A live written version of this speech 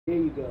There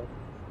you go.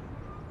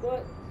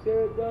 But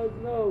Sarah does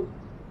know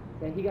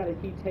that he got to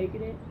keep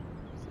taking it.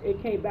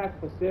 It came back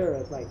for Sarah.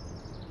 It's like,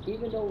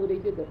 even though when they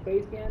did the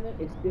face scanner,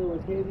 it still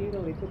was his. Even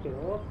though they took it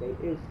off,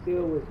 it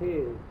still was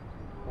his.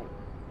 Like,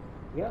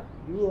 yep,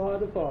 you are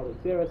the father.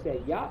 Sarah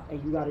said, yup,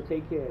 and you got to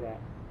take care of that.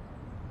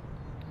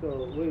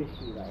 So, what is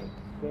she, like,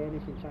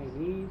 Spanish and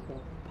Chinese?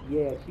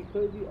 Yeah, she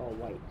could be, or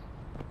white.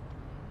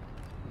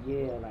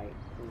 Yeah, like,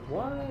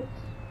 what?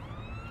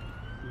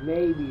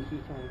 Maybe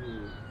she's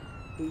Chinese.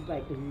 He's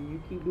like, cause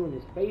you keep doing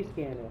this face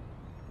scanner,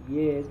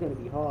 yeah, it's gonna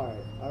be hard.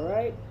 All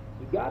right,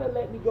 you gotta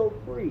let me go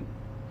free.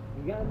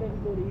 You gotta let me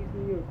go to East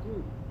New York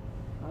too.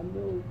 I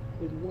know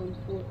it's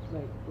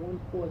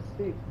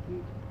 146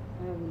 Beach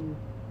Avenue,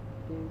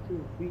 thing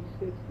too, Beach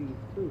 60s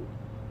too.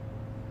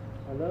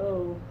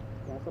 Hello,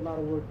 that's a lot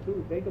of work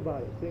too. Think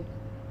about it. 6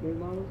 big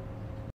mamas.